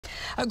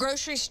A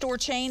grocery store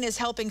chain is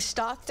helping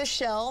stock the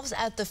shelves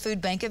at the Food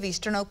Bank of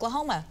Eastern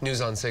Oklahoma. News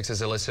on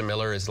 6's Alyssa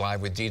Miller is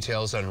live with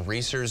details on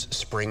Reasor's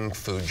Spring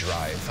Food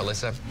Drive.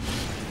 Alyssa?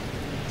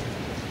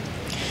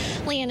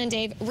 Leanne and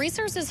Dave,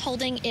 Reasor is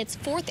holding its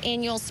 4th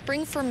annual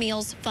Spring for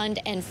Meals Fund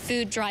and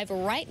Food Drive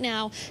right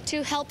now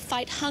to help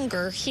fight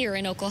hunger here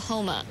in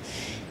Oklahoma.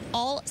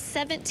 All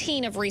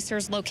 17 of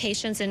Reasor's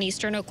locations in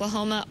Eastern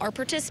Oklahoma are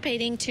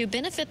participating to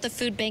benefit the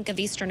Food Bank of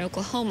Eastern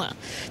Oklahoma.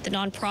 The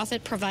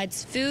nonprofit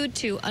provides food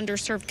to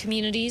underserved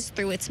communities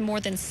through its more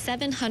than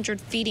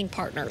 700 feeding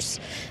partners.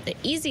 The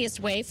easiest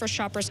way for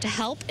shoppers to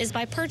help is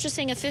by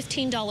purchasing a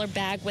 $15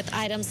 bag with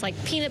items like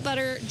peanut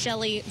butter,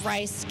 jelly,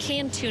 rice,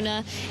 canned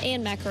tuna,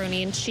 and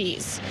macaroni and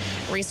cheese.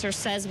 Reasor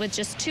says with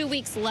just 2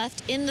 weeks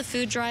left in the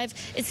food drive,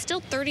 it's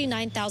still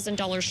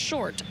 $39,000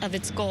 short of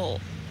its goal.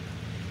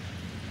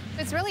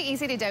 It's really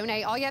easy to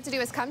donate. All you have to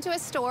do is come to a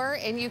store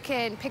and you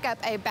can pick up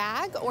a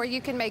bag, or you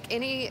can make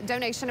any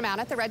donation amount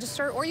at the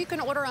register, or you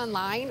can order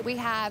online. We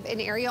have an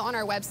area on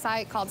our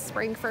website called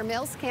Spring for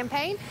Meals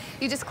Campaign.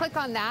 You just click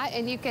on that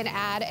and you can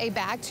add a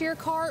bag to your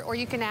cart, or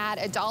you can add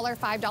 $1,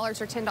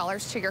 $5, or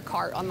 $10 to your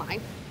cart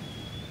online.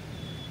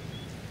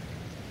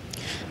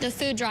 The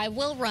food drive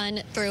will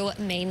run through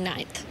May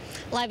 9th.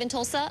 Live in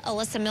Tulsa,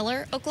 Alyssa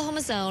Miller,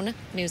 Oklahoma's Own,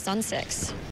 News on 6.